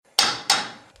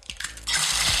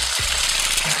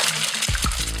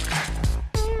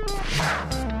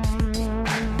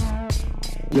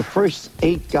Your first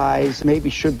 8 guys maybe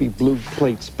should be blue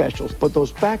plate specials, but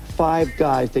those back 5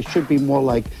 guys, they should be more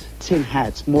like tin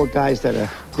hats, more guys that are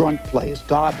grunt players,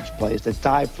 garbage players that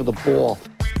dive for the ball.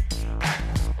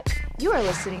 You are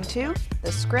listening to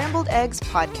the Scrambled Eggs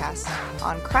Podcast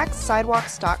on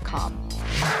cracksidewalks.com.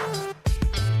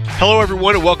 Hello,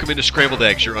 everyone, and welcome into Scrambled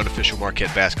Eggs, your unofficial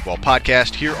Marquette basketball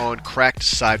podcast here on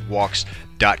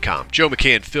cracksidewalks.com. Joe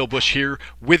McCann, Phil Bush here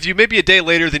with you. Maybe a day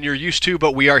later than you're used to,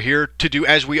 but we are here to do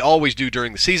as we always do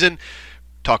during the season.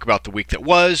 Talk about the week that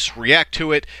was, react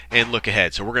to it, and look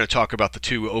ahead. So we're going to talk about the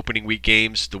 2 opening week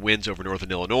games, the wins over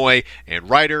Northern Illinois and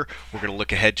Rider. We're going to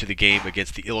look ahead to the game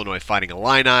against the Illinois Fighting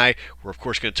Illini. We're, of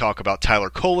course, going to talk about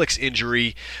Tyler Kolek's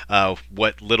injury,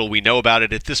 what little we know about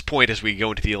it at this point as we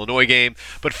go into the Illinois game.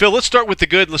 But, Phil, let's start with the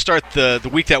good. Let's start the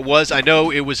week that was. I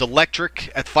know it was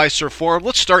electric at Fiserv Forum.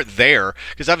 Let's start there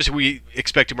because, obviously, we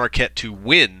expected Marquette to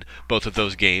win both of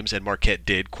those games, and Marquette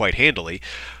did quite handily.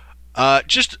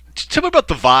 Just tell me about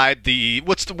the vibe.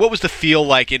 What was the feel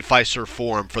like in Fiserv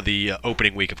Forum for the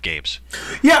opening week of games?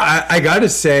 Yeah, I got to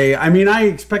say, I mean, I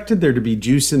expected there to be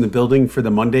juice in the building for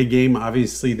the Monday game.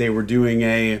 Obviously, they were doing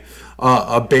a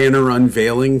banner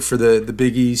unveiling for the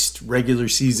Big East regular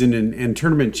season and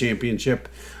tournament championship.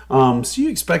 So you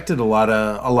expected a lot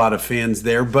of fans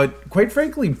there, but quite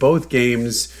frankly, both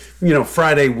games,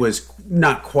 Friday was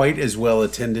not quite as well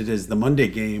attended as the Monday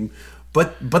game.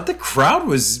 But the crowd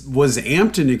was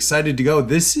amped and excited to go.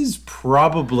 This is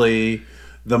probably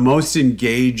the most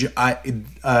engaged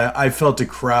I felt a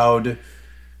crowd,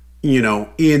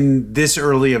 in this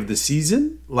early of the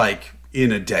season, like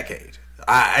in a decade.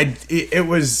 It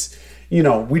was,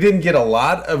 we didn't get a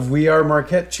lot of "We Are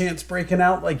Marquette" chants breaking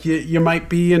out like you might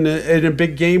be in a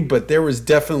big game, but there was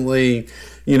definitely,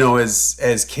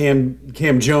 as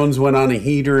Cam Jones went on a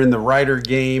heater in the Rider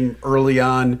game early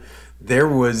on. There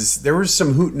was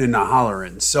some hooting and a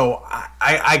hollering. So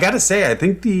I got to say, I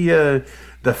think the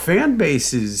fan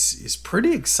base is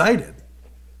pretty excited.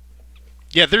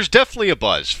 Yeah, there's definitely a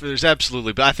buzz. There's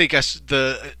absolutely, but I think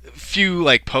the few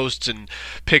posts and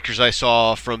pictures I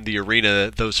saw from the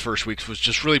arena those first weeks was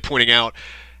just really pointing out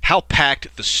how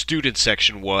packed the student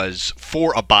section was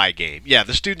for a bye game. Yeah,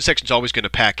 the student section's always going to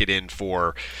pack it in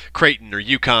for Creighton or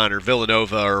UConn or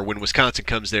Villanova or when Wisconsin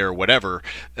comes there or whatever.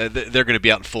 They're going to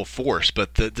be out in full force.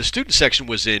 But the student section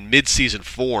was in mid-season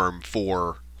form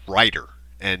for Rider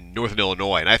and Northern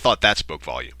Illinois, and I thought that spoke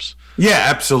volumes. Yeah,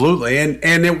 absolutely.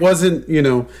 And it wasn't,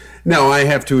 now I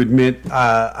have to admit,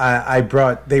 I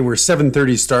brought, they were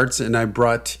 7:30 starts, and I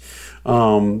brought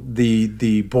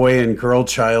the boy and girl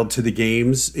child to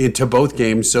both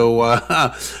games.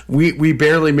 So we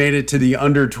barely made it to the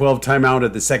under 12 timeout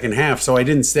of the second half. So I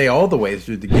didn't stay all the way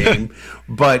through the game.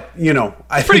 But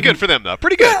I pretty good for them though.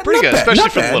 Pretty good, bad, especially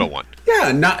for the little one.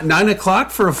 Yeah, not 9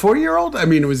 o'clock for a 4-year-old. I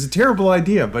mean, it was a terrible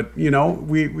idea, but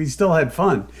we still had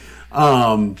fun.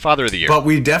 Father of the year. But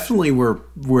we definitely were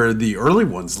the early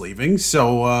ones leaving.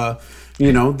 So.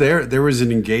 There was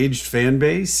an engaged fan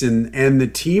base, and the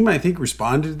team, I think,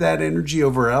 responded to that energy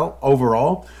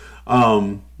overall.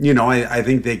 I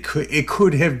think it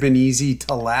could have been easy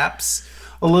to lapse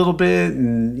a little bit,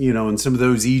 and some of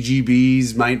those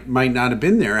EGBs might not have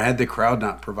been there had the crowd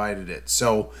not provided it.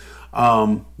 So, all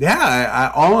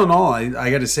in all, I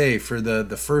got to say, for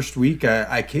the first week,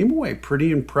 I came away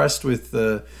pretty impressed with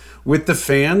the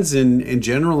fans and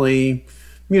generally.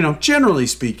 Generally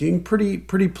speaking,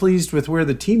 pretty pleased with where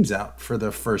the team's at for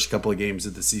the first couple of games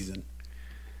of the season.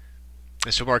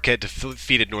 So Marquette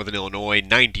defeated Northern Illinois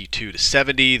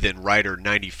 92-70, then Rider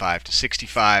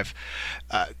 95-65.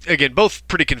 Again, both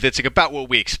pretty convincing, about what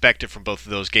we expected from both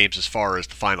of those games as far as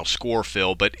the final score,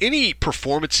 Phil. But any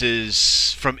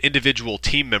performances from individual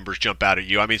team members jump out at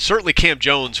you? I mean, certainly Cam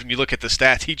Jones, when you look at the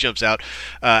stats, he jumps out,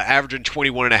 averaging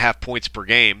 21.5 points per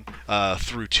game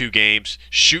through 2 games,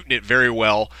 shooting it very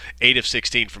well, 8 of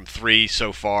 16 from 3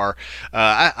 so far.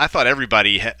 I thought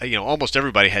everybody, almost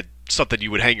everybody had something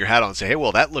you would hang your hat on and say, hey,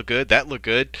 well, that looked good.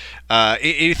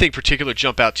 Anything particular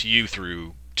jump out to you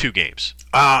through 2 games?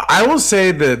 I will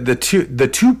say the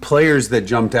two players that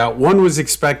jumped out, one was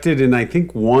expected, and I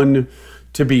think one,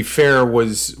 to be fair,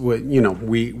 was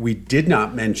we did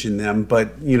not mention them,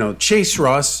 but Chase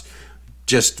Ross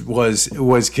just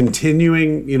was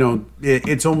continuing.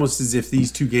 It's almost as if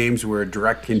these 2 games were a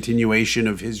direct continuation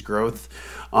of his growth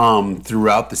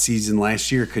throughout the season last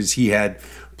year, because he had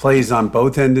plays on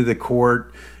both ends of the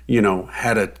court,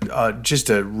 had just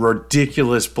a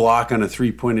ridiculous block on a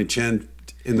 3-point attempt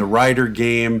in the Rider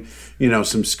game,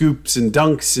 some scoops and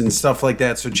dunks and stuff like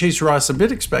that. So Chase Ross, a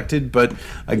bit expected, but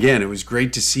again, it was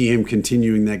great to see him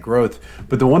continuing that growth.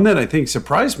 But the one that I think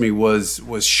surprised me was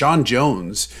Sean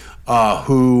Jones.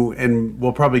 who, and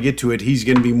we'll probably get to it, he's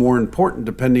going to be more important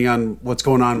depending on what's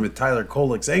going on with Tyler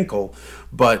Kolek's ankle.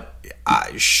 But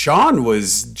Sean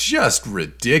was just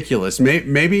ridiculous.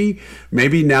 Maybe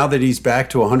now that he's back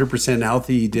to 100%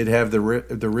 healthy, he did have the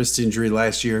wrist injury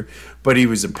last year, but he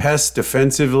was a pest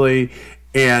defensively,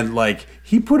 and like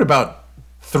he put about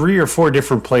 3 or 4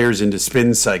 different players into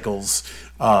spin cycles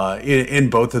in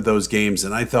both of those games,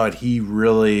 and I thought he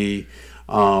really.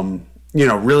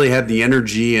 Really had the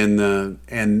energy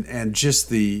and just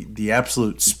the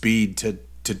absolute speed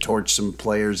to torch some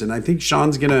players. And I think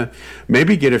Sean's going to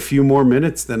maybe get a few more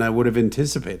minutes than I would have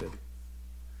anticipated.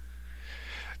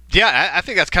 Yeah, I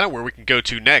think that's kind of where we can go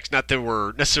to next. Not that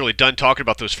we're necessarily done talking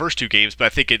about those first 2 games, but I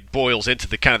think it boils into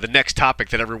the kind of the next topic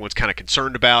that everyone's kind of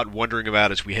concerned about, wondering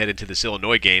about as we head into this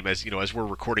Illinois game. As we're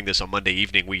recording this on Monday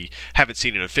evening, we haven't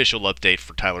seen an official update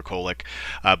for Tyler Kolek,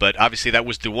 but obviously that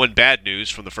was the one bad news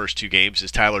from the first 2 games,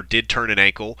 is Tyler did turn an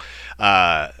ankle.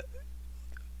 For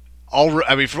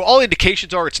all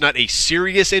indications are it's not a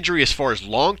serious injury as far as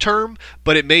long term,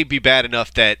 but it may be bad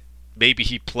enough that maybe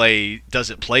he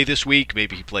doesn't play this week.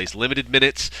 Maybe he plays limited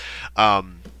minutes.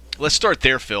 Let's start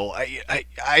there, Phil.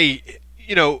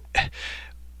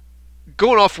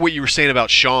 Going off what you were saying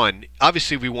about Sean,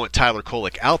 obviously we want Tyler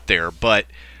Kolek out there, but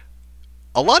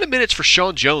a lot of minutes for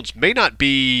Sean Jones may not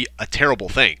be a terrible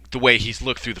thing, the way he's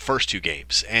looked through the first 2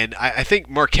 games. And I think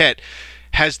Marquette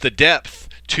has the depth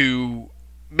to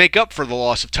make up for the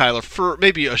loss of Tyler for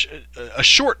maybe the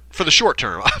short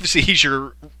term. Obviously, he's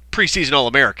your preseason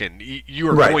All-American. You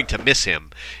are going to miss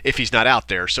him if he's not out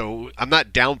there. So I'm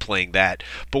not downplaying that.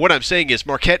 But what I'm saying is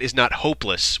Marquette is not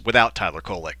hopeless without Tyler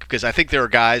Kolek, because I think there are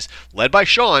guys led by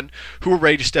Sean who are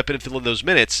ready to step in and fill in those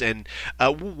minutes. And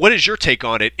what is your take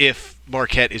on it if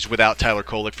Marquette is without Tyler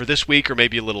Kolek for this week, or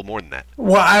maybe a little more than that?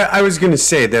 Well, I was going to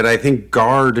say that I think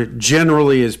guard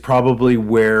generally is probably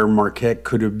where Marquette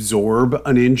could absorb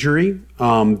an injury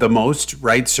the most,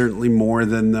 right? Certainly more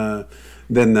than the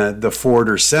forward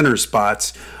or center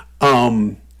spots.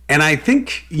 And I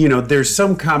think, there's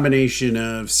some combination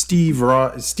of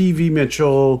Stevie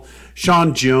Mitchell,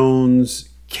 Sean Jones,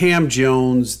 Cam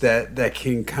Jones that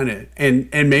can kind of,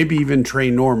 and maybe even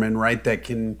Trey Norman, right? That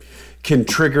can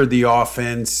trigger the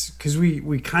offense, because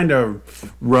we kind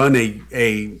of run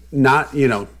a not,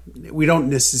 we don't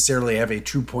necessarily have a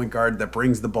true point guard that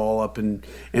brings the ball up and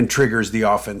triggers the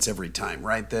offense every time,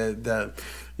 right?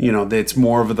 It's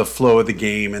more of the flow of the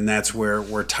game, and that's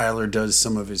where Tyler does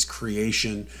some of his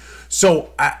creation.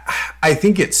 So I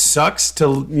think it sucks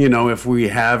to, if we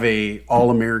have a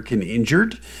All-American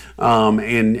injured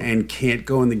and can't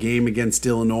go in the game against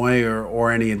Illinois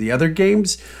or any of the other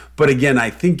games. But again, I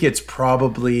think it's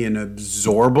probably an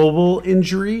absorbable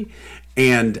injury.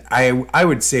 And I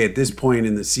would say at this point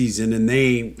in the season, and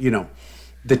they,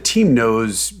 the team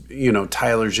knows,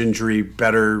 Tyler's injury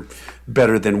better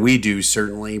than we do,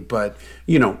 certainly. But,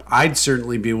 I'd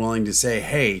certainly be willing to say,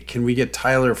 hey, can we get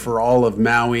Tyler for all of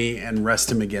Maui and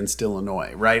rest him against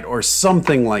Illinois, right? Or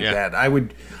something like that. I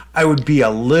would be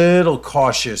a little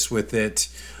cautious with it,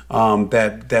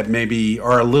 that maybe,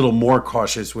 or a little more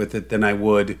cautious with it than I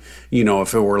would,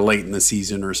 if it were late in the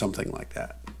season or something like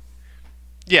that.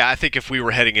 Yeah, I think if we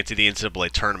were heading into the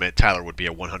NCAA tournament, Tyler would be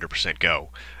a 100% go.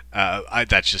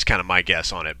 That's just kind of my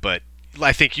guess on it. But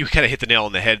I think you kind of hit the nail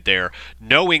on the head there,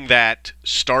 knowing that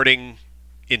starting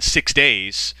in 6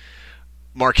 days,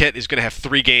 Marquette is going to have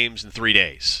 3 games in 3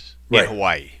 days in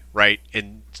Hawaii, right?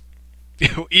 And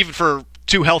even for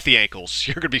 2 healthy ankles,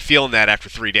 you're going to be feeling that after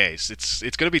 3 days. It's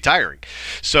going to be tiring.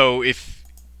 So if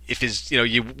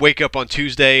you wake up on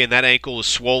Tuesday and that ankle is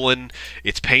swollen,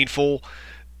 it's painful,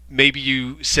 maybe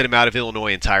you sit him out of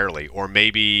Illinois entirely, or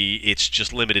maybe it's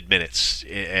just limited minutes,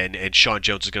 and Sean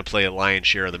Jones is going to play a lion's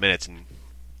share of the minutes. And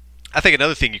I think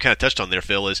another thing you kind of touched on there,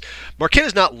 Phil, is Marquette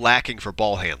is not lacking for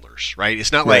ball handlers, right?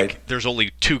 It's not like there's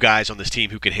only 2 guys on this team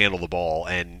who can handle the ball,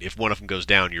 and if one of them goes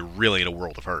down, you're really in a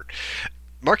world of hurt.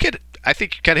 Marquette, I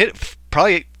think, you kind of hit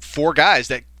probably 4 guys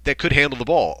that could handle the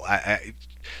ball.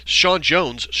 Sean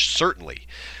Jones, certainly.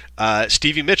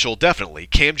 Stevie Mitchell, definitely.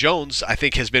 Cam Jones, I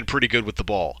think, has been pretty good with the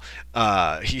ball.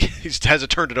 He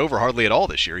hasn't turned it over hardly at all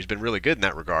this year. He's been really good in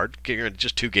that regard.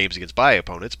 Just 2 games against bye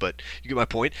opponents, but you get my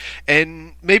point.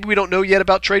 And maybe we don't know yet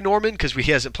about Trey Norman because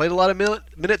he hasn't played a lot of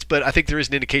minutes, but I think there is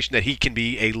an indication that he can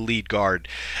be a lead guard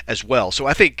as well. So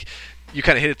I think you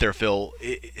kind of hit it there, Phil.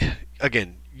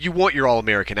 Again, you want your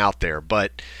All-American out there,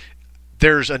 but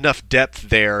there's enough depth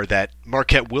there that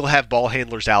Marquette will have ball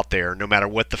handlers out there no matter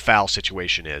what the foul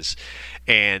situation is.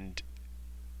 And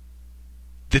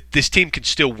this team can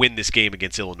still win this game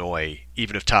against Illinois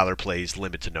even if Tyler plays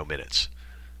limited to no minutes.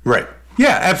 Right.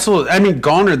 Yeah, absolutely. I mean,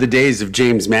 gone are the days of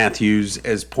James Matthews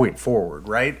as point forward,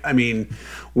 right? I mean,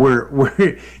 we're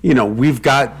we've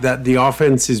got that the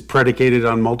offense is predicated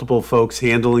on multiple folks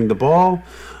handling the ball.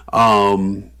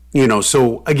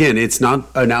 So again, it's not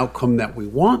an outcome that we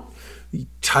want.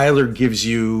 Tyler gives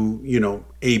you,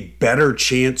 a better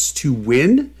chance to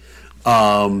win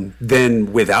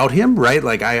than without him, right?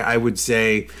 Like I would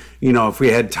say, if we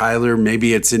had Tyler,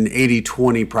 maybe it's an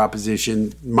 80-20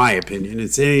 proposition, my opinion.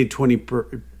 It's an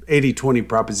 80-20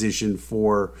 proposition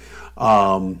for,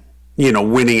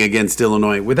 winning against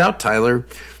Illinois. Without Tyler,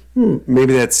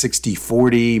 maybe that's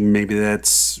 60-40, maybe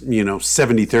that's,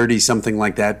 70-30, something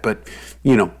like that. But,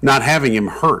 not having him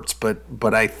hurts.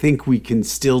 But I think we can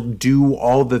still do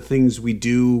all the things we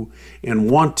do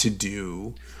and want to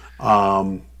do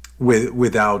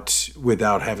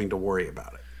without having to worry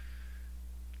about it.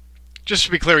 Just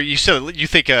to be clear, you said you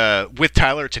think with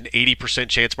Tyler it's an 80%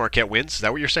 chance Marquette wins. Is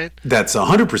that what you're saying? That's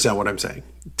 100% what I'm saying.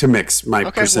 To mix my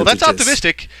percentages. Well, that's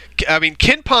optimistic. I mean,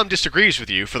 Ken Pom disagrees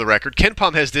with you, for the record. Ken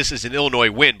Pom has this as an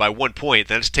Illinois win by 1 point.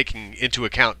 That's taking into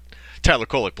account Tyler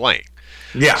Kolek playing.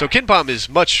 Yeah. So Ken Pom is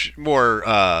much more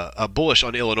bullish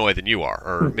on Illinois than you are,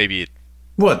 or maybe.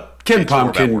 Well, Ken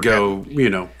Pom can go,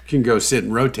 can go sit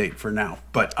and rotate for now.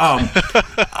 But,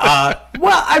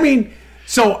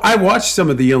 so I watched some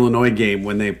of the Illinois game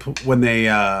when they played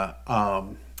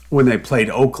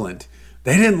Oakland.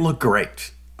 They didn't look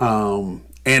great, and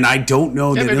I don't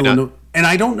know that Illinois. And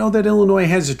I don't know that Illinois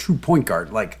has a true point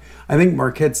guard. Like I think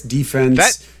Marquette's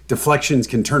defense deflections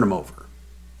can turn them over.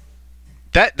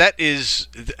 That is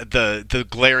the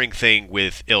glaring thing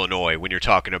with Illinois when you're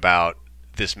talking about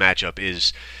this matchup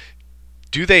is,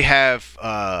 do they have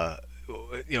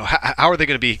how are they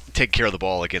going to be taking care of the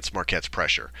ball against Marquette's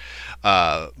pressure?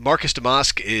 Marcus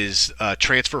Damask is a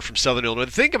transfer from Southern Illinois.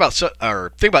 The thing about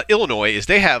Illinois is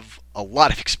they have a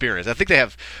lot of experience. I think they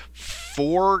have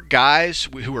 4 guys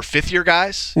who are fifth-year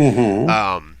guys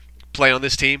play on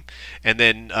this team, and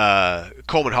then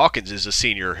Coleman Hawkins is a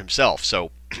senior himself.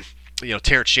 So,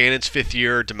 Terrence Shannon's 5th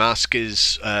year, Damask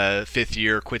is 5th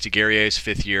year, Quincy Guerrier's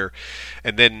 5th year,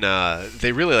 and then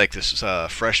they really like this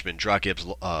freshman, Draw Gibbs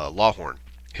Lawhorn,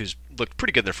 who's looked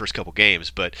pretty good in their first couple games.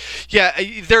 But yeah,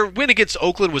 their win against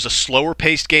Oakland was a slower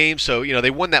paced game, so they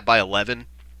won that by 11.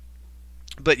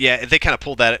 But yeah, they kind of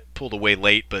pulled away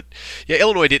late. But yeah,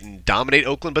 Illinois didn't dominate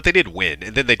Oakland, but they did win,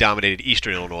 and then they dominated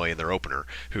Eastern Illinois in their opener,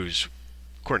 who's,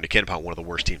 according to Ken Pom, one of the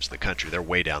worst teams in the country. They're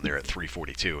way down there at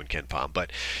 342 in Ken Pom.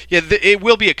 But yeah, it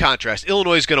will be a contrast.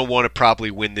 Illinois is going to want to probably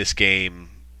win this game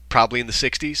probably in the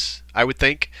 60s, I would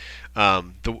think.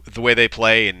 The way they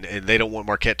play, and they don't want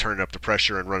Marquette turning up the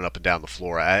pressure and running up and down the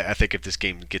floor. I think if this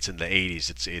game gets in the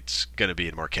 80s, it's going to be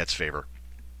in Marquette's favor.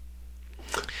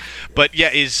 But yeah,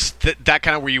 is that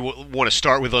kind of where you want to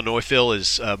start with Illinois, Phil?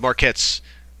 Is Marquette's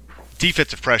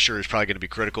defensive pressure is probably going to be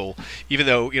critical, even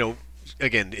though,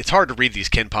 again, it's hard to read these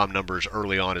Ken Pom numbers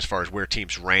early on as far as where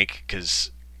teams rank,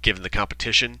 because given the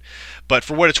competition. But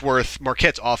for what it's worth,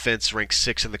 Marquette's offense ranks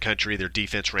 6th in the country. Their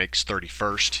defense ranks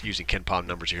 31st, using Ken Pom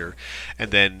numbers here. And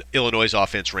then Illinois'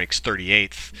 offense ranks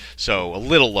 38th, so a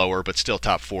little lower, but still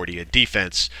top 40. And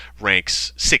defense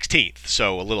ranks 16th,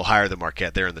 so a little higher than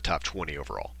Marquette. They're in the top 20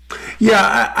 overall.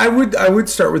 Yeah, I would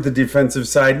start with the defensive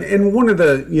side, and one of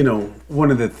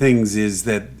the things is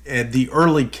that the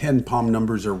early Ken Pom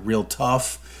numbers are real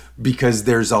tough because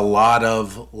there's a lot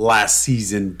of last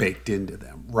season baked into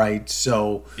them, right?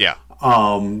 So yeah,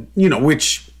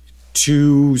 which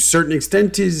to a certain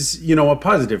extent is a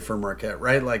positive for Marquette,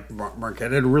 right? Like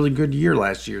Marquette had a really good year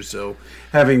last year, so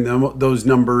having those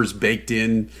numbers baked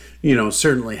in,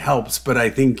 certainly helps. But I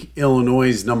think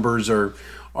Illinois' numbers are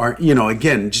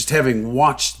again, just having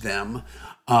watched them,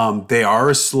 they are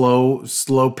a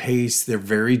slow pace. They're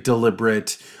very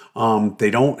deliberate. They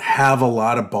don't have a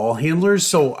lot of ball handlers.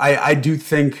 So I do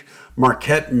think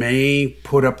Marquette may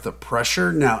put up the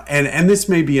pressure now. And this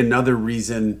may be another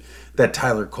reason that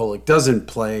Tyler Kolek doesn't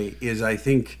play is I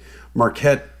think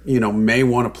Marquette, may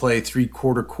want to play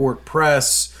 3/4 court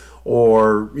press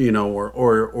or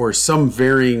some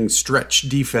varying stretch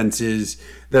defenses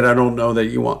that I don't know that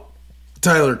you want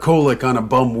Tyler Kolek on a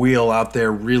bum wheel out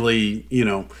there really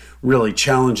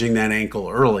challenging that ankle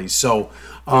early. So,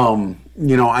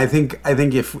 I think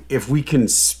if we can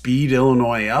speed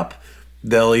Illinois up,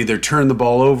 they'll either turn the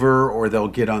ball over or they'll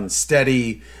get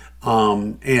unsteady.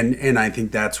 And I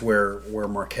think that's where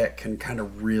Marquette can kind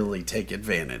of really take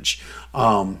advantage.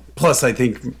 Plus, I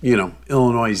think,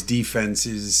 Illinois'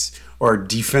 defenses or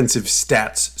defensive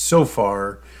stats so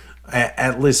far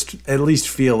at least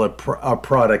feel a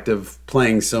product of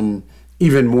playing some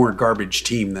even more garbage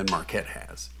team than Marquette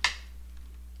has.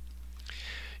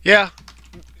 Yeah.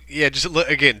 Yeah, just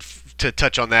again, to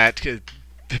touch on that,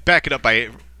 back it up by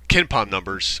KenPom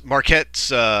numbers.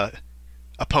 Marquette's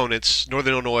opponents,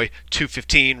 Northern Illinois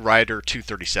 215, Rider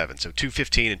 237. So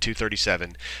 215 and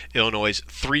 237. Illinois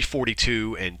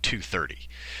 342 and 230.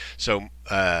 So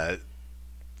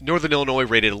Northern Illinois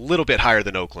rated a little bit higher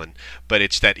than Oakland, but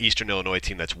it's that Eastern Illinois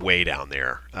team that's way down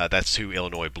there. That's who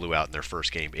Illinois blew out in their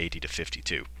first game,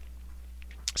 80-52.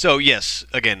 So, yes,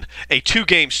 again, a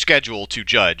 2-game schedule to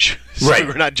judge. So right.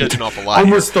 We're not judging off a lot.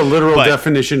 Almost here. the literal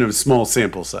definition of small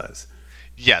sample size.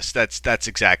 Yes, that's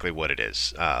exactly what it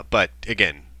is. But,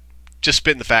 again, just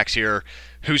spitting the facts here.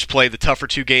 Who's played the tougher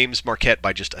 2 games? Marquette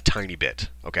by just a tiny bit,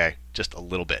 okay? Just a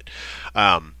little bit.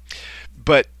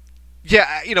 But,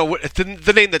 yeah,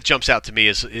 the name that jumps out to me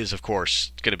is of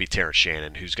course, going to be Terrence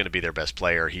Shannon, who's going to be their best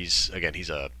player. He's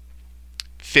a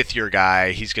fifth-year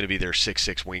guy. He's going to be their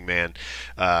 6'6" wingman.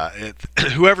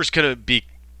 Whoever's going to be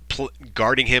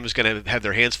guarding him is going to have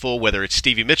their hands full, whether it's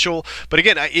Stevie Mitchell. But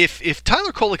again, if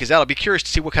Tyler Kolek is out, I'll be curious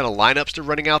to see what kind of lineups they're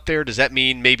running out there. Does that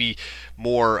mean maybe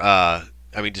more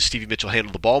does Stevie Mitchell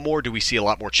handle the ball more? Do we see a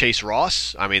lot more Chase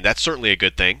Ross? I mean, that's certainly a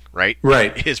good thing, right?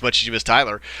 Right. As much as you miss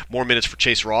Tyler, more minutes for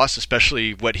Chase Ross,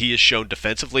 especially what he has shown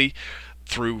defensively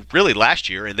through really last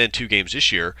year and then 2 games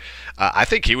this year. I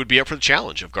think he would be up for the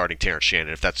challenge of guarding Terrence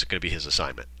Shannon if that's going to be his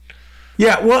assignment.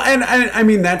 Yeah, well, and I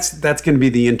mean that's going to be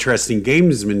the interesting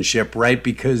gamesmanship, right?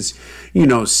 Because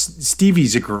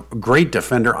Stevie's a great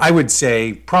defender. I would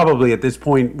say probably at this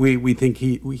point we think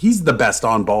he's the best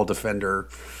on-ball defender,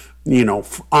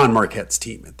 on Marquette's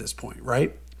team at this point,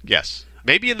 right? Yes.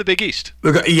 Maybe in the Big East.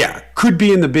 Yeah, could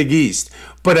be in the Big East.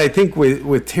 But I think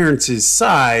with Terrence's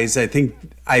size, I think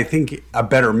a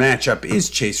better matchup is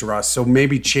Chase Ross. So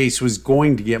maybe Chase was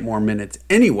going to get more minutes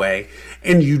anyway,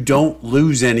 and you don't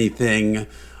lose anything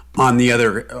on the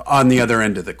other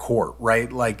end of the court,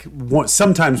 right? Like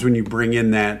sometimes when you bring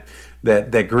in that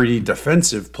gritty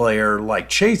defensive player like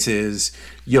Chase is,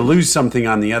 you lose something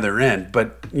on the other end.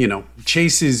 But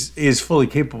Chase is fully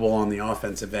capable on the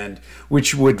offensive end,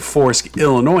 which would force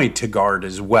Illinois to guard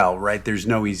as well, right? There's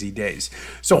no easy days.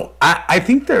 So I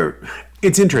think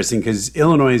it's interesting because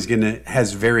Illinois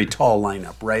has very tall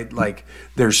lineup, right? Like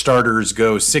their starters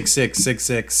go 6'6",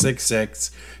 6'6",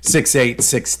 6'6", 6'8",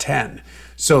 6'10".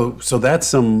 So that's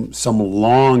some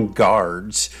long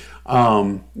guards.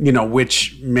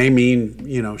 Which may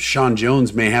mean, Sean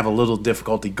Jones may have a little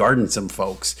difficulty guarding some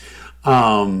folks.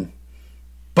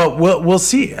 But we'll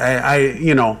see. I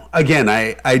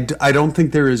don't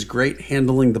think they're as great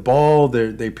handling the ball.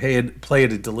 They play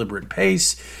at a deliberate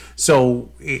pace.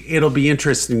 So it'll be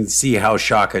interesting to see how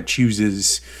Shaka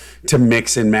chooses to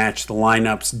mix and match the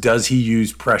lineups. Does he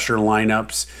use pressure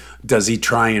lineups? Does he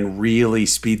try and really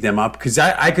speed them up? Because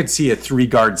I could see a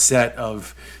 3-guard set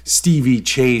of Stevie,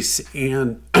 Chase,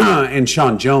 and and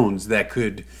Sean Jones that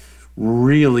could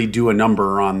really do a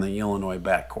number on the Illinois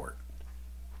backcourt.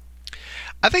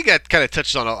 I think that kind of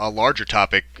touches on a larger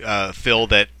topic, Phil,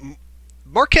 that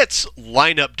Marquette's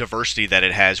lineup diversity that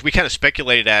it has. We kind of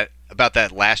speculated about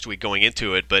that last week going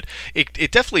into it, but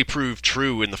it definitely proved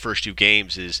true in the first 2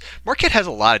 games. Is Marquette has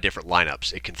a lot of different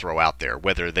lineups it can throw out there,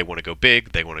 whether they want to go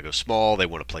big, they want to go small, they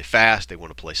want to play fast, they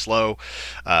want to play slow,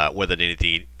 whether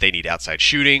they need outside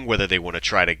shooting, whether they want to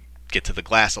try to get to the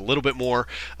glass a little bit more.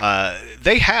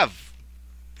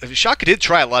 Shaka did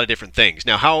try a lot of different things.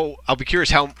 Now, I'll be curious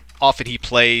how often he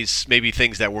plays maybe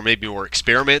things that were maybe more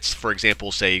experiments. For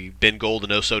example, say Ben Gold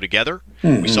and Oso together.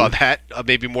 Mm-hmm. We saw that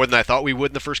maybe more than I thought we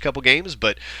would in the first couple games,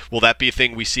 but will that be a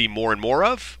thing we see more and more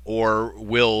of? Or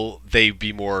will they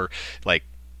be more like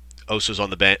Oso's on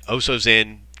the bench, Oso's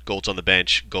in, Gold's on the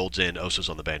bench, Gold's in, Oso's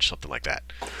on the bench, something like that?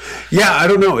 Yeah, I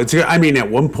don't know. At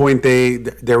one point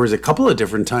there was a couple of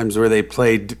different times where they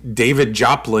played David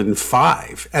Joplin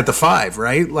 5 at the 5,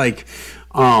 right? Like,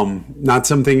 not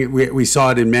something we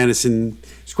saw it in Madison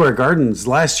Square Gardens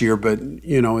last year, but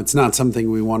it's not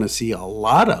something we want to see a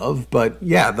lot of. But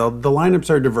yeah, the lineups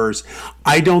are diverse.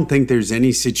 I don't think there's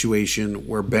any situation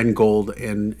where Ben Gold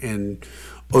and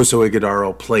Oso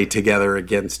Ighodaro play together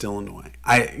against Illinois.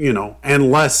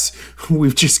 Unless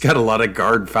we've just got a lot of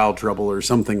guard foul trouble or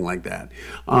something like that.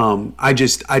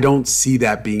 I don't see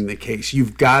that being the case.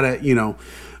 You've got to,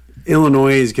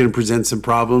 Illinois is going to present some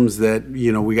problems that,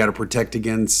 we got to protect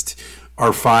against our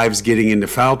 5s getting into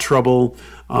foul trouble.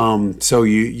 So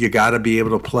you got to be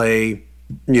able to play,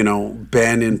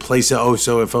 Ben in place of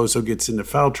Oso if Oso gets into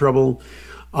foul trouble.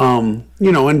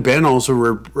 And Ben also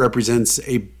represents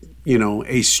a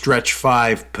stretch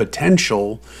 5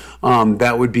 potential.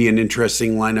 That would be an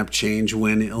interesting lineup change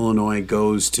when Illinois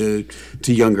goes to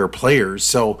younger players.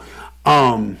 So,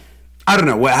 I don't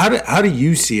know. How do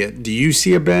you see it? Do you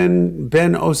see a Ben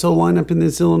Oso lineup in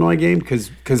this Illinois game?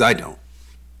 Because I don't.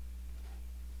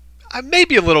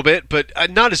 Maybe a little bit, but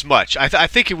not as much. I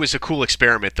think it was a cool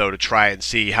experiment, though, to try and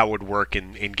see how it would work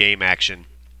in game action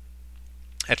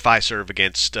at Fiserv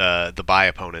against the bye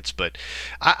opponents. But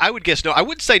I would guess no. I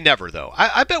wouldn't say never, though.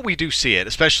 I bet we do see it,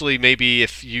 especially maybe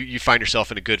if you find yourself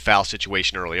in a good foul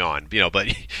situation early on. But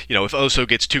if Oso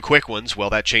gets 2 quick ones, well,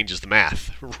 that changes the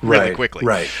math really quickly.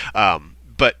 Right.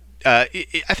 But I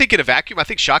think in a vacuum, I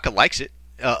think Shaka likes it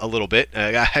a little bit.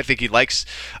 I think he likes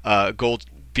Gold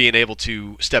being able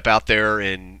to step out there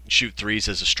and shoot threes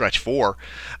as a stretch 4.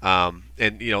 And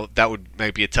that would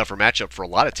maybe be a tougher matchup for a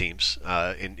lot of teams,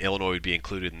 and Illinois would be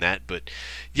included in that. But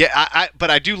yeah,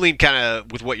 I do lean kind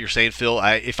of with what you're saying, Phil.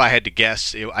 If I had to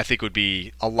guess, I think it would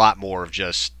be a lot more of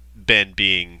just Ben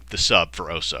being the sub for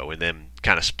Oso and then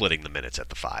kind of splitting the minutes at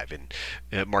the 5,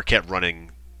 and Marquette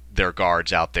running their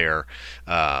guards out there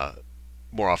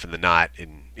more often than not,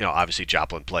 and obviously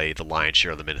Joplin play the lion's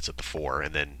share of the minutes at the 4,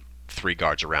 and then 3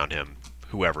 guards around him,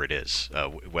 whoever it is,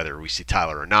 whether we see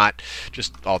Tyler or not,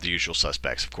 just all the usual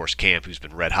suspects. Of course, Camp, who's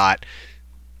been red hot,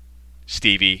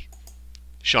 Stevie,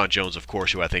 Sean Jones, of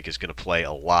course, who I think is going to play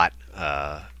a lot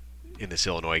in this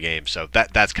Illinois game. So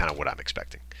that's kind of what I'm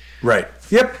expecting. Right.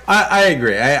 Yep. I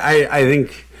agree. I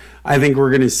think we're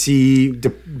going to see,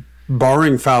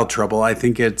 barring foul trouble, I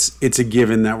think it's a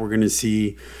given that we're going to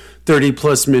see 30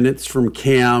 plus minutes from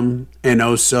Cam and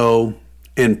Oso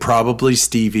and probably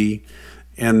Stevie,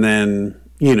 and then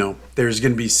there's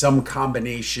going to be some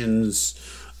combinations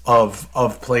of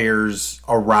players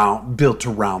built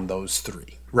around those 3,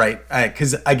 right?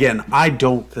 Because again, I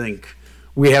don't think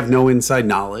we have no inside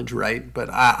knowledge, right? But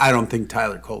I don't think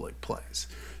Tyler Kolek plays.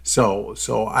 So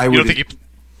I would. You don't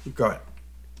think Go ahead.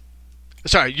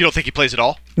 Sorry, you don't think he plays at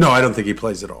all? No, I don't think he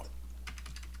plays at all.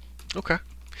 Okay.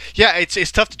 Yeah,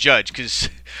 it's tough to judge because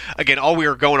again, all we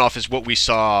are going off is what we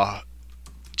saw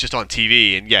just on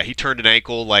TV, and yeah, he turned an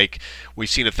ankle like we've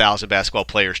seen 1,000 basketball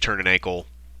players turn an ankle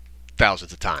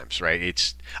thousands of times,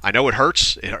 right? I know it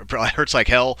hurts. It probably hurts like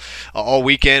hell all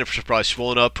weekend. It's probably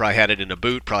swollen up. Probably had it in a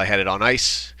boot. Probably had it on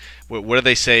ice. What do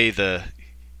they say? A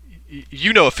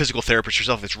physical therapist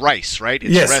yourself. It's RICE, right?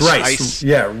 It's yes, rest, RICE. Ice,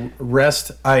 yeah,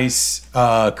 rest, ice,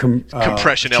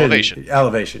 compression, elevation.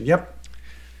 Elevation. Yep.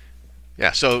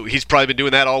 Yeah, so he's probably been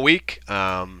doing that all week.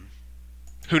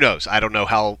 Who knows? I don't know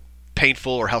how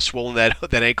painful or how swollen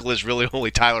that ankle is. Really,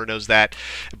 only Tyler knows that.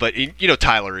 But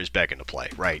Tyler is begging to play,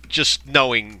 right? Just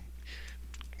knowing,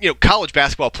 college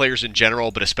basketball players in general,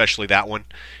 but especially that one,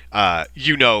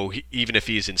 even if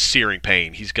he's in searing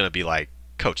pain, he's going to be like,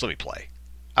 "Coach, let me play.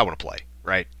 I want to play."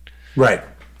 Right.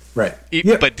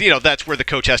 Yep. But that's where the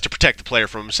coach has to protect the player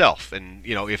from himself. And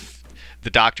if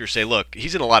the doctors say, "Look,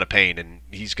 he's in a lot of pain and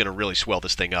he's going to really swell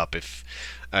this thing up if."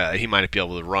 He might not be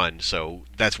able to run, so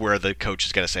that's where the coach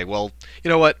is going to say, well, you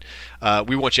know what,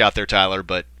 we want you out there, Tyler,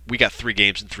 but we got 3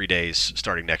 games in 3 days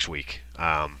starting next week.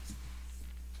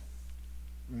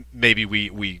 Maybe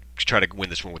we try to win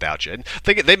this one without you. And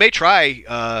they may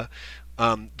try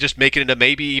just make it into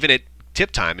maybe even at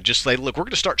tip time and just say, look, we're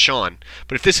going to start Sean,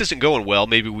 but if this isn't going well,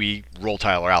 maybe we roll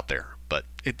Tyler out there. But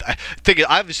I think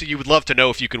obviously you would love to know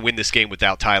if you can win this game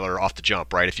without Tyler off the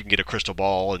jump, right? If you can get a crystal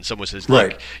ball and someone says,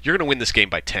 look, you're going to win this game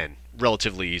by 10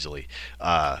 relatively easily.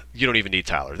 You don't even need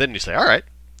Tyler. Then you say, all right,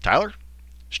 Tyler,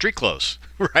 street clothes,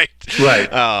 right?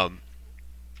 Right.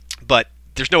 But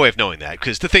there's no way of knowing that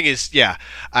because the thing is,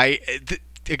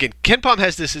 again, Ken Pom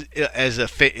has this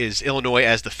is Illinois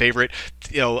as the favorite.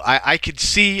 I could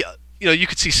see. You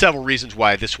could see several reasons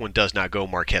why this one does not go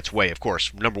Marquette's way. Of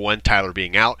course, number 1, Tyler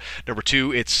being out. Number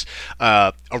 2, it's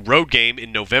a road game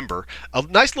in November. A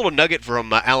nice little nugget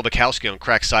from Alan Bukowski on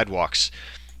Cracked Sidewalks.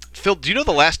 Phil, do you know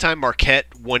the last time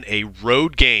Marquette won a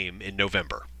road game in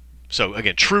November? So,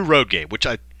 again, true road game, which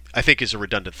I think is a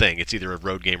redundant thing. It's either a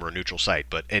road game or a neutral site.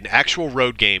 But an actual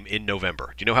road game in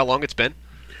November. Do you know how long it's been?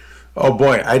 Oh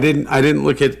boy, I didn't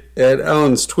look at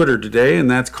Alan's Twitter today, and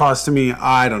that's costing me.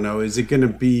 I don't know. Is it going to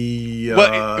be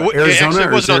Arizona? Actually,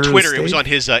 it wasn't on Twitter. State? It was on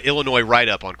his Illinois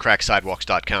write-up on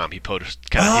cracksidewalks.com. He posted,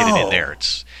 kind of hid it in there.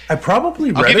 I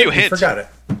probably read I'll give it. You a hint. Forgot it.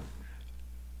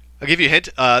 I'll give you a hint.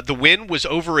 The win was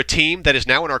over a team that is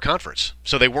now in our conference.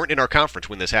 So they weren't in our conference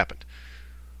when this happened.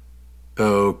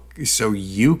 Oh, so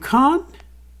UConn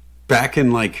back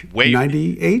in like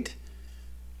 98.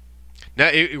 Now,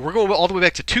 we're going all the way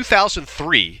back to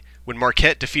 2003 when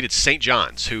Marquette defeated St.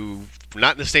 John's, who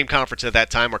not in the same conference at that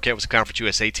time. Marquette was a Conference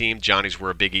USA team. Johnnies were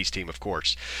a Big East team, of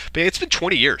course. But it's been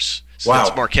 20 years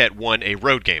since Marquette won a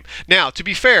road game. Now, to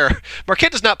be fair,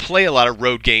 Marquette does not play a lot of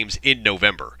road games in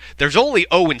November. There's only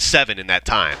 0-7 in that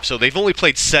time. So they've only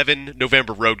played 7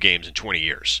 November road games in 20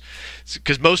 years.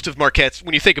 Because most of Marquette's,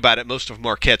 when you think about it, most of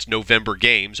Marquette's November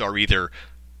games are either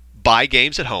bye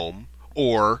games at home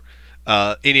or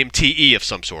an MTE of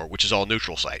some sort, which is all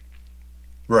neutral site.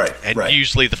 Right. And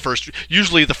usually the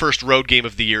first road game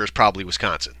of the year is probably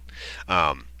Wisconsin,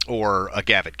 or a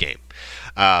Gavitt game.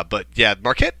 But yeah,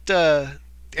 Marquette,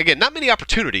 again, not many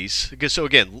opportunities. So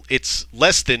again, it's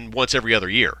less than once every other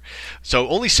year. So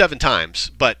only 7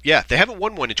 times. But yeah, they haven't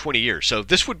won one in 20 years. So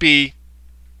this would be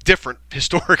different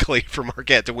historically for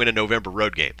Marquette to win a November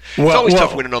road game. It's always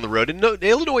tough winning on the road. And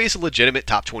Illinois is a legitimate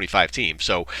top 25 team.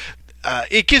 So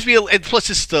it gives me, and plus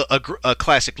it's a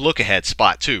classic look-ahead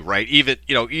spot too, right?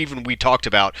 Even we talked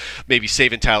about maybe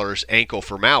saving Tyler's ankle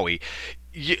for Maui.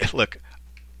 Look,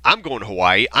 I'm going to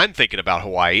Hawaii. I'm thinking about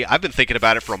Hawaii. I've been thinking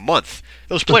about it for a month.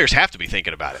 Those players have to be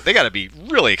thinking about it. They got to be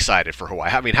really excited for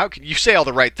Hawaii. I mean, how can you say all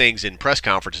the right things in press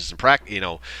conferences and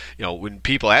when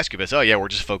people ask you about, oh yeah, we're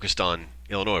just focused on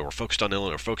Illinois. We're focused on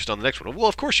Illinois. We're focused on the next one. Well,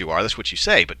 of course you are. That's what you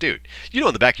say. But dude, in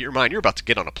the back of your mind, you're about to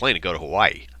get on a plane and go to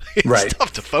Hawaii. It's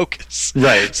tough to focus.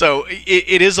 Right. So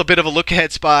it is a bit of a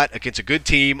look-ahead spot against a good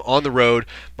team on the road.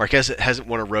 Marquette hasn't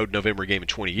won a road November game in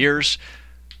 20 years.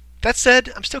 That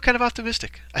said, I'm still kind of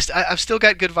optimistic. I've still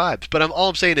got good vibes, but all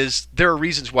I'm saying is there are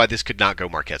reasons why this could not go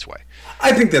Marquette's way.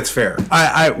 I think that's fair.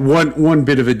 One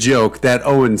bit of a joke, that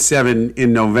 0-7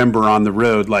 in November on the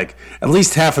road, like at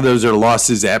least half of those are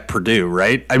losses at Purdue,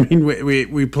 right? I mean,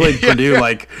 we played Purdue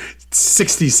like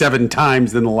 67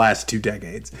 times in the last 2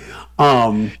 decades.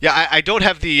 I don't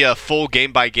have the full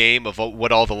game by game of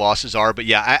what all the losses are, but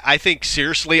yeah, I think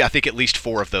seriously, at least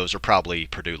 4 of those are probably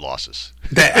Purdue losses.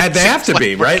 They have to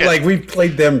be, right? Like we've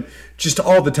played them just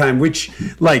all the time, which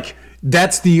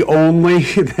that's the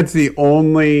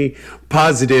only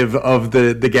positive of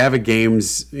the Gavitt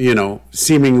games,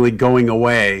 seemingly going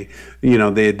away.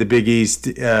 The Big East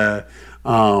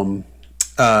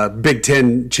Big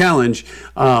Ten challenge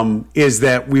is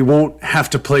that we won't have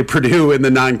to play Purdue in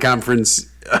the non-conference,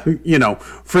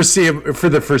 for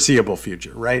the foreseeable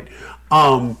future, right?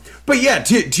 But yeah,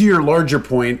 to your larger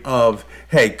point of,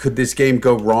 hey, could this game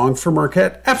go wrong for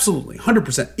Marquette? Absolutely,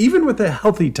 100%. Even with a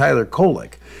healthy Tyler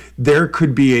Kolek, there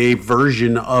could be a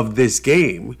version of this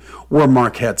game where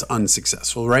Marquette's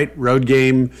unsuccessful, right? Road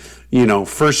game,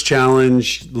 first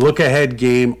challenge, look ahead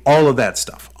game, all of that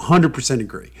stuff. 100%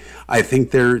 agree. I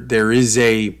think there is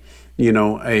an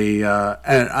MCU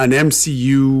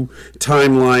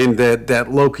timeline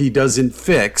that Loki doesn't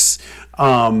fix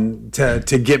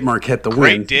to get Marquette the win.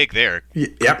 Great dig there.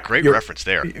 Yep. Great reference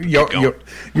there.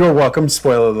 You're welcome.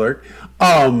 Spoiler alert.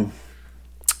 But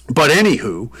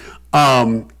anywho,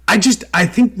 I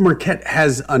think Marquette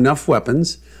has enough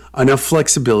weapons, enough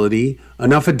flexibility,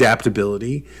 enough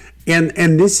adaptability, and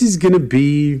this is going to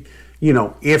be,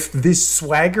 if this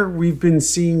swagger we've been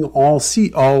seeing all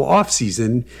off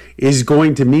season is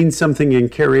going to mean something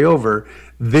and carry over,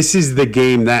 this is the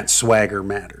game that swagger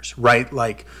matters, right?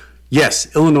 Like,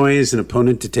 yes, Illinois is an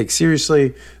opponent to take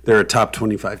seriously. They're a top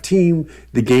 25 team.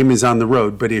 The game is on the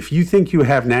road. But if you think you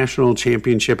have national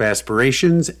championship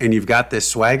aspirations and you've got this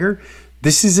swagger,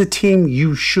 this is a team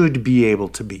you should be able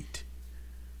to beat.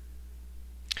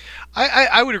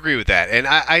 I would agree with that, and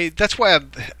I that's why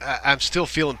I'm still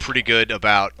feeling pretty good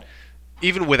about,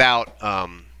 even without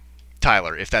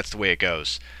Tyler, if that's the way it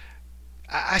goes.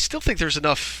 I still think there's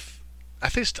enough. I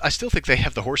still think they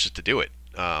have the horses to do it.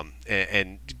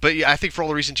 But yeah, I think for all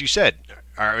the reasons you said,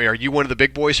 are you one of the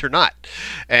big boys or not?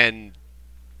 And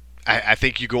I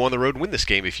think you go on the road and win this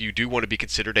game if you do want to be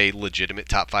considered a legitimate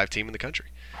top 5 team in the country.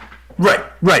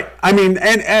 Right. I mean,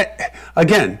 and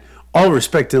again, all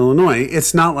respect to Illinois,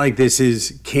 it's not like this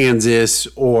is Kansas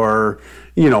or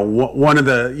one of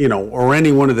the or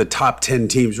any one of the top 10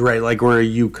 teams, right? Like we're a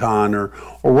UConn or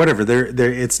whatever.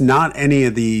 It's not any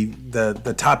of the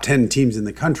top 10 teams in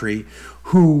the country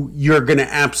who you're going to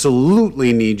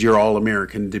absolutely need your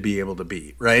All-American to be able to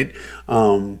beat, right?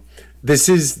 This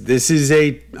is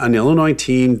an Illinois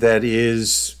team that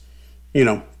is,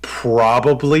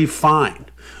 probably fine.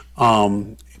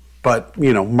 But,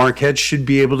 Marquette should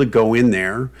be able to go in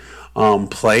there,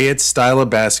 play its style of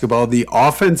basketball. The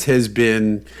offense has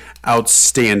been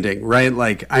outstanding, right?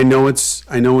 Like I know it's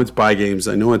bye games.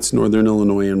 I know it's Northern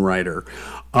Illinois and Rider,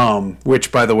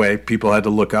 which, by the way, people had to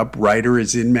look up. Rider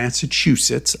is in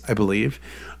Massachusetts, I believe.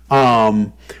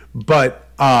 But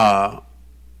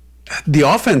the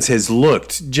offense has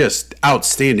looked just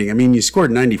outstanding. I mean, you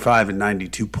scored 95 and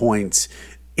 92 points,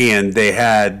 and they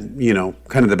had,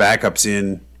 kind of the backups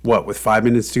in, with 5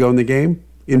 minutes to go in the game,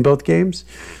 in both games.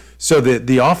 So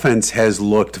the offense has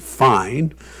looked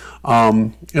fine.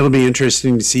 It'll be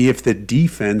interesting to see if the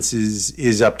defense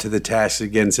is up to the task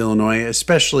against Illinois,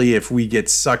 especially if we get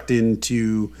sucked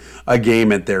into a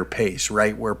game at their pace,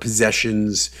 right, where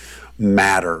possessions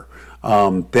matter.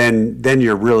 Then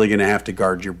you're really going to have to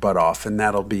guard your butt off, and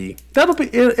it'll be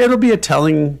a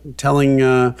telling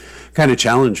kind of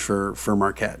challenge for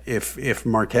Marquette. If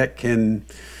Marquette can,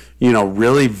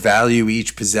 really value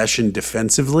each possession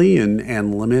defensively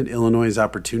and limit Illinois'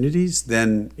 opportunities,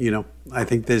 then I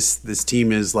think this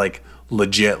team is like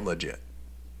legit.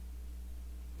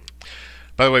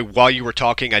 By the way, while you were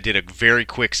talking, I did a very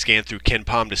quick scan through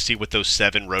KenPom to see what those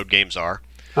 7 road games are.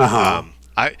 Uh-huh.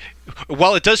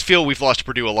 While it does feel we've lost to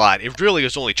Purdue a lot, it really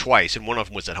was only twice, and one of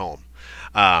them was at home.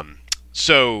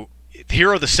 So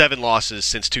here are the 7 losses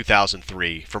since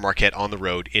 2003 for Marquette on the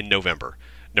road in November.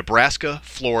 Nebraska,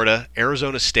 Florida,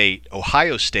 Arizona State,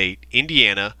 Ohio State,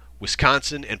 Indiana,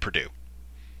 Wisconsin, and Purdue.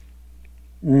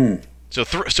 So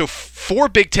 4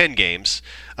 Big Ten games.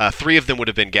 3 of them would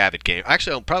have been Gavitt games.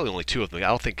 Actually, probably only 2 of them. I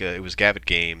don't think it was Gavitt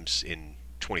games in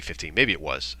 2015. Maybe it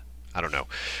was. I don't know.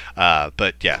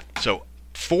 But yeah, so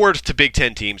 4 to Big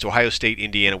Ten teams: Ohio State,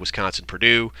 Indiana, Wisconsin,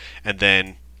 Purdue, and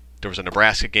then there was a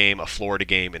Nebraska game, a Florida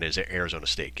game, and an Arizona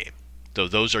State game. So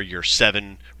those are your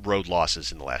 7 road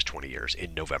losses in the last 20 years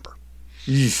in November.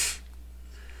 Yeah.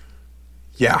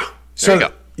 There you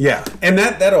go. Yeah, and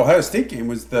that Ohio State game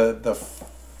was the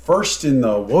first in the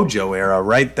Wojo era,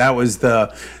 right? That was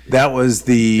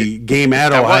the game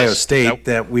at Ohio State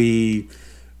that we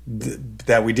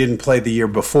didn't play the year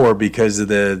before because of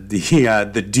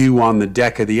the dew on the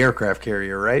deck of the aircraft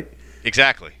carrier, right?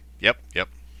 Exactly. Yep.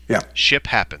 Yeah. Ship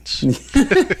happens.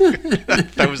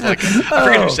 That was like, I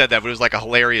forget who said that, but it was like a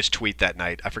hilarious tweet that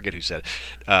night. I forget who said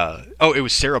it. It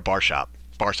was Sarah Barsop.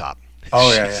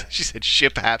 Oh, yeah. She said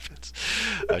ship happens.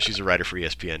 She's a writer for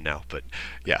ESPN now, but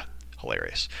yeah,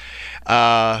 hilarious.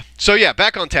 So yeah,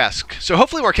 back on task. So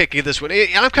hopefully Marquette can get this one.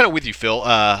 And I'm kind of with you, Phil.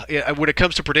 When it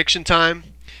comes to prediction time,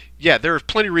 yeah, there are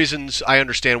plenty of reasons I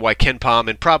understand why KenPom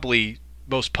and probably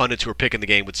most pundits who are picking the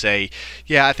game would say,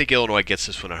 yeah, I think Illinois gets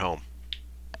this one at home.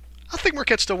 I think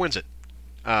Marquette still wins it.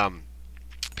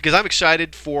 Because I'm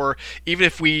excited for, even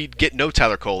if we get no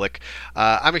Tyler Kolek,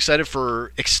 I'm excited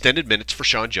for extended minutes for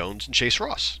Sean Jones and Chase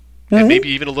Ross. Mm-hmm. And maybe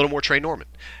even a little more Trey Norman.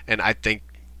 And I think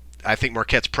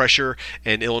Marquette's pressure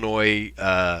and Illinois'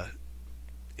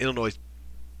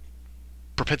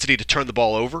 propensity to turn the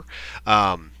ball over,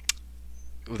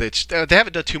 they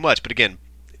haven't done too much, but again,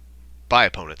 by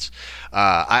opponents.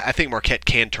 I think Marquette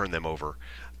can turn them over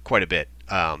quite a bit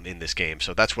in this game.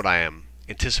 So that's what I am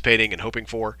anticipating and hoping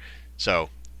for. So,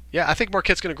 yeah, I think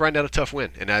Marquette's going to grind out a tough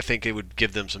win, and I think it would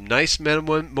give them some nice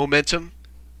momentum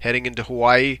heading into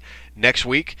Hawaii next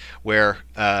week, where,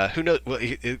 who knows,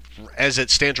 as it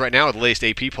stands right now, the latest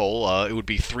AP poll, it would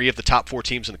be 3 of the top 4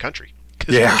 teams in the country.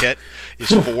 Because Marquette is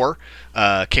 4,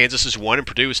 Kansas is 1, and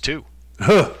Purdue is 2.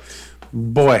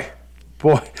 Boy,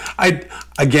 I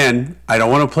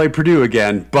don't want to play Purdue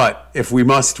again, but if we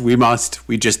must.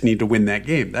 We just need to win that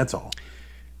game. That's all.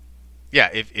 Yeah,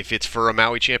 if it's for a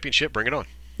Maui championship, bring it on.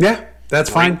 Yeah, that's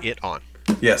fine. Bring it on.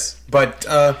 Yes, but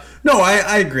no,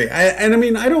 I agree. I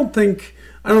don't think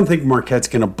Marquette's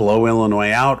going to blow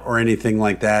Illinois out or anything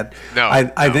like that. No,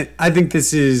 I think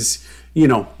this is,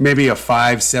 maybe a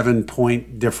 5-7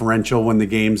 point differential when the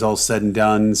game's all said and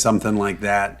done, something like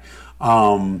that.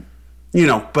 But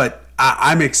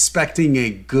I'm expecting a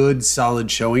good, solid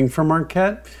showing from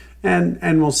Marquette,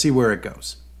 and we'll see where it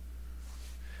goes.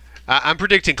 I'm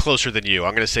predicting closer than you.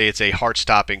 I'm going to say it's a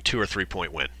heart-stopping 2 or 3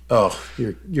 point win. Oh,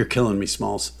 you're killing me,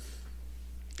 Smalls.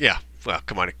 Yeah, well,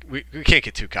 come on, we can't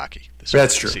get too cocky this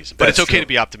season, but That's it's okay true. to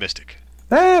be optimistic.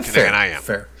 Fair. And I am.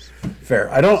 Fair.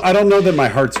 I don't know that my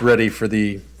heart's ready for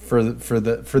the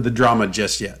drama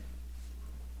just yet.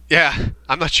 Yeah,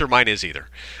 I'm not sure mine is either,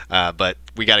 but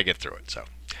we got to get through it. So,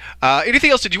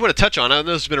 anything else that you want to touch on? I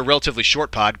know this has been a relatively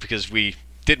short pod because we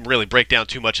didn't really break down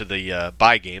too much of the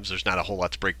bye games. There's not a whole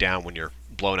lot to break down when you're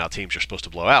blowing out teams you're supposed to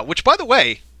blow out, which, by the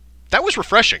way, that was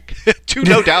refreshing. 2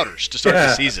 no-doubters to start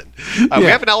the season. We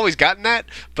haven't always gotten that,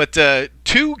 but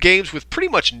 2 games with pretty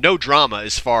much no drama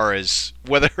as far as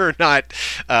whether or not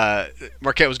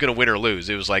Marquette was going to win or lose.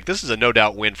 It was like, this is a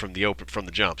no-doubt win from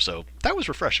the jump, so that was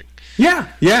refreshing. Yeah.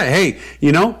 Hey,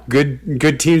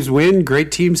 good teams win,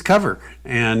 great teams cover.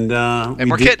 And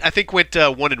Marquette, I think, went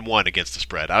 1-1 against the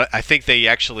spread. I think they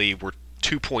actually were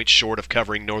 2 points short of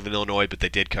covering Northern Illinois, but they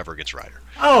did cover against Rider.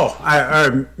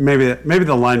 Oh, maybe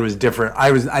the line was different.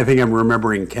 I think I'm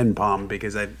remembering Ken Palm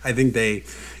because I think they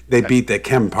beat the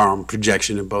Ken Palm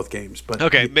projection in both games. But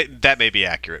okay, that may be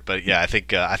accurate. But yeah, I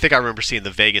think I remember seeing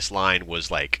the Vegas line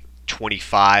was like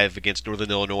 25 against Northern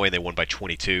Illinois, and they won by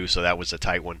 22, so that was a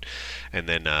tight one. And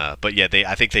then, but yeah,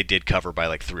 I think they did cover by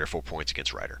like 3 or 4 points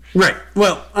against Rider. Right.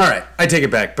 Well, all right, I take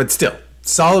it back, but still,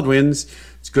 solid wins.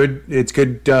 It's good. It's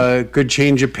good. Good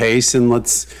change of pace, and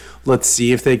let's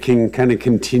see if they can kind of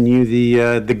continue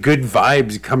the good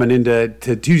vibes coming into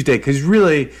Tuesday. Because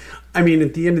really, I mean,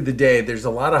 at the end of the day, there's a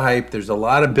lot of hype. There's a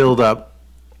lot of build up.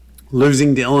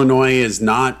 Losing to Illinois is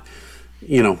not.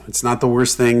 It's not the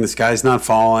worst thing. The sky's not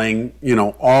falling.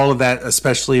 All of that,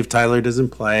 especially if Tyler doesn't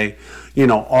play.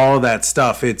 All of that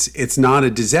stuff. It's not a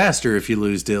disaster if you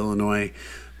lose to Illinois,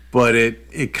 but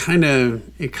it kind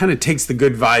of takes the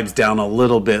good vibes down a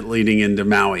little bit leading into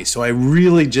Maui. So I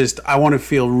want to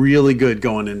feel really good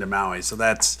going into Maui. So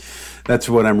that's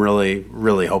what I'm really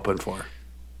really hoping for.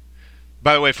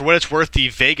 By the way, for what it's worth, the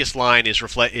Vegas line is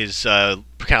kind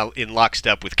of in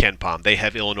lockstep with Ken Palm. They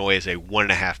have Illinois as a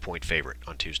 1.5 point favorite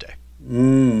on Tuesday.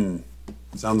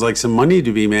 Sounds like some money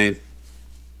to be made.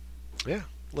 Yeah,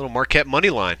 a little Marquette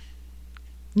money line.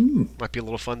 Might be a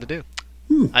little fun to do.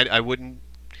 I wouldn't.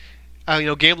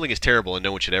 Gambling is terrible, and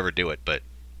no one should ever do it. But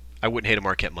I wouldn't hate a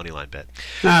Marquette money line bet.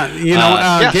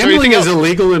 Gambling is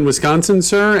illegal in Wisconsin,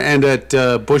 sir, and at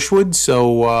Bushwood.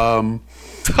 So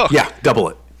yeah, double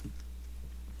it.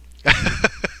 You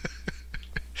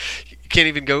can't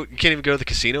even go to the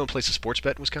casino and place a sports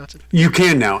bet in Wisconsin? You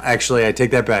can now. Actually, I take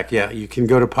that back. Yeah, you can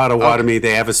go to Potawatomi. Okay.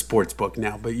 They have a sports book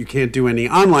now, but you can't do any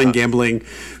online gambling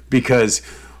because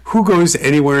who goes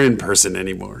anywhere in person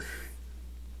anymore?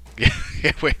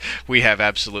 Yeah, we have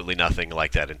absolutely nothing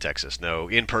like that in Texas. No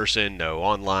in person, no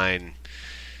online.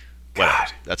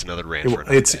 God, that's another rant for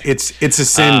another day. It's a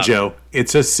sin, Joe.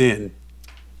 It's a sin.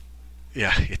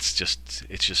 Yeah, it's just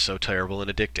so terrible and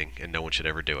addicting, and no one should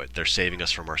ever do it. They're saving us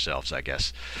from ourselves, I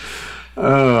guess.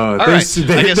 There's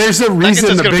a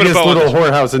reason the biggest little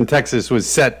whorehouse in Texas was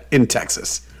set in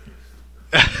Texas.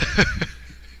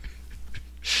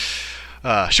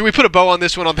 Should we put a bow on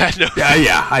this one on that note?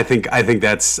 Yeah. I think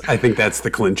that's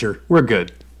the clincher. We're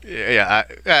good. Yeah,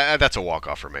 that's a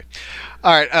walk-off for me.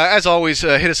 All right, as always,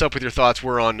 hit us up with your thoughts.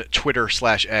 We're on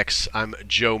Twitter/X. I'm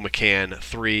Joe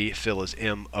McCann3. Phil is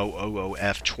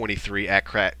MOOOF23. At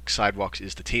Crack Sidewalks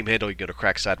is the team handle. You can go to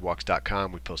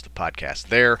cracksidewalks.com. We post the podcast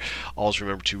there. Always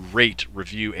remember to rate,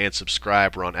 review, and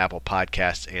subscribe. We're on Apple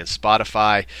Podcasts and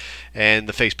Spotify. And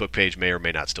the Facebook page may or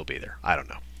may not still be there. I don't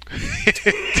know.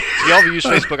 Y'all who use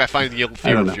Facebook, I find fewer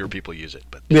and fewer people use it,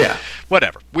 but yeah,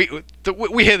 whatever. We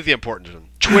hit the important one.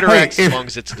 Twitter X, as long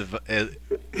as it's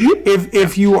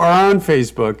if you are on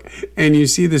Facebook and you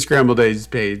see the Scrambled Eggs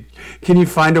page, can you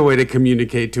find a way to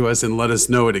communicate to us and let us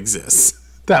know it exists?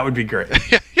 That would be great.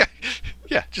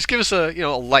 Yeah. Just give us a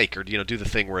like, or do the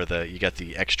thing where you got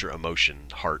the extra emotion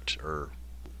heart or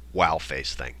wow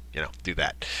face thing. Do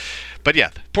that. But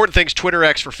yeah, important things, Twitter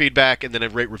X for feedback, and then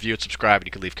rate, review, and subscribe, and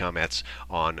you can leave comments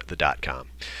on the .com.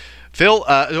 Phil,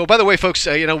 by the way, folks,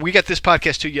 we got this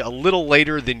podcast to you a little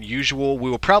later than usual.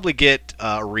 We will probably get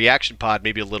a reaction pod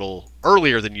maybe a little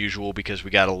earlier than usual because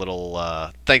we got a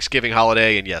little Thanksgiving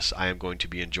holiday, and yes, I am going to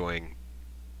be enjoying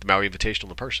the Maui Invitational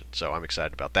in person, so I'm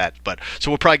excited about that. So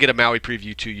we'll probably get a Maui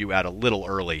preview to you out a little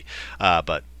early,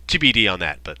 but TBD on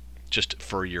that, but just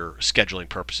for your scheduling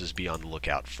purposes, be on the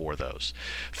lookout for those.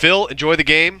 Phil, enjoy the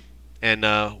game, and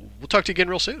we'll talk to you again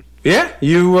real soon. Yeah,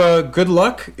 you good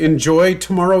luck. Enjoy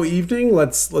tomorrow evening.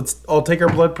 Let's all take our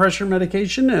blood pressure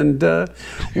medication, and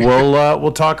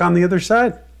we'll talk on the other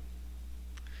side.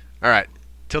 All right.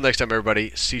 Till next time,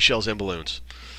 everybody. Seashells and balloons.